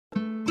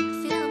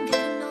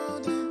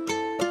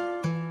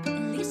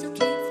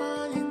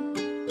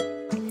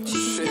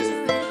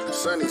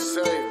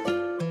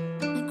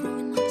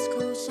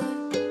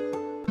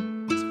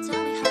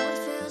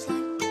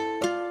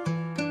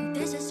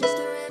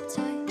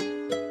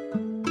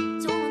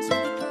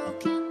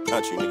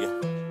country,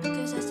 nigga.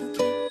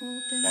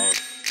 Dang.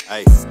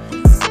 Hey,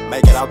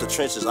 make it out the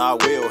trenches, I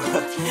will.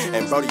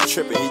 And Brody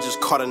tripping, he just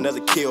caught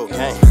another kill,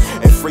 gang.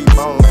 And free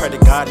bone, pray to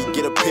God he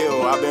get a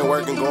pill. I've been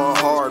working, going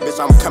hard, bitch,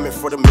 I'm coming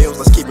for the meals,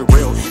 let's keep it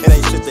real. It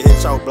ain't shit to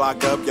hit your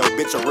block up, yo,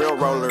 bitch a real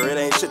roller. It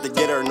ain't shit to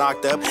get her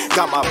knocked up,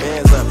 got my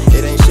bands up.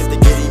 It ain't shit to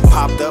get him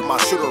popped up, my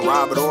shooter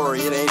Robert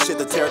Ory. It ain't shit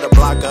to tear the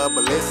block up,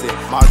 but listen,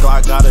 my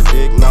Glock got a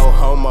dick, no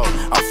homo.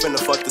 I'm finna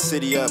fuck the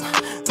city up,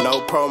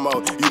 no promo.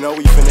 You know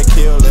we finna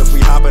kill if we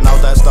hopping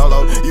out that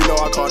stolo. You know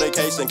I called a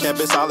case and kept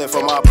it solid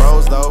for my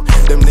bros though.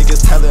 Them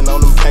niggas telling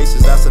on them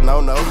cases, that's a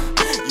no-no.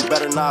 You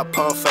better not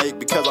pump fake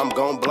because I'm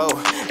gon' blow.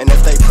 And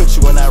if they put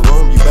you in that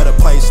room, you better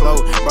play slow.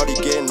 Brody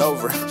getting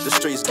over, the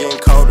streets getting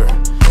colder.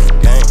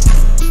 Gang.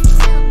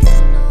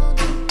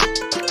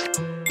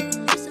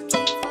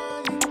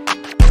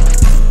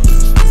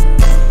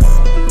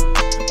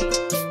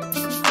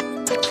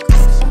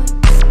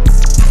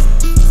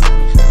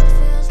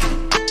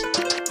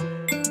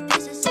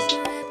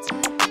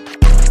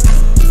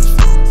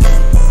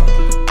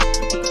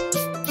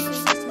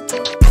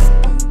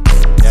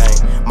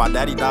 My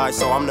daddy died,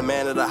 so I'm the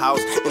man of the house.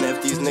 And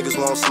if these niggas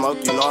won't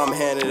smoke, you know I'm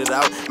handing it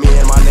out. Me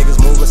and my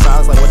niggas moving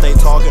signs like what they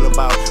talking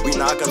about. We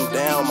knock them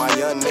down, my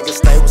young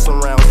niggas stay with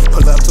some rounds.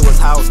 Pull up to his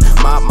house,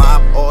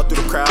 mop all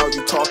through the crowd.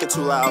 You talking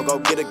too loud, go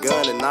get a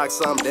gun and knock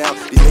some down.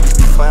 These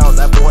niggas be clowns,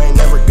 that boy ain't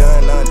never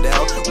gunned none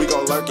down. We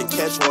gon' lurk and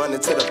catch one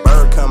until the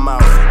bird come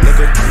out,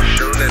 nigga.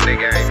 Shooting a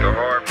nigga ain't the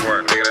hard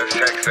part, nigga. That's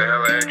hexing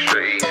hella extra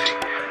easy.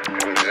 You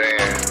know what I'm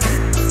saying?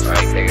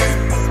 Like,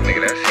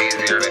 nigga, that's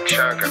easier than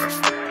chunking them.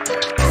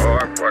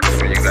 Hard part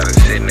is when you gotta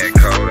sit in that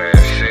cold ass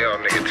cell,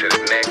 nigga, to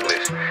the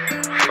necklace.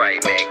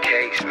 Fight man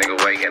case, nigga,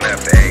 waking up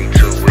at 8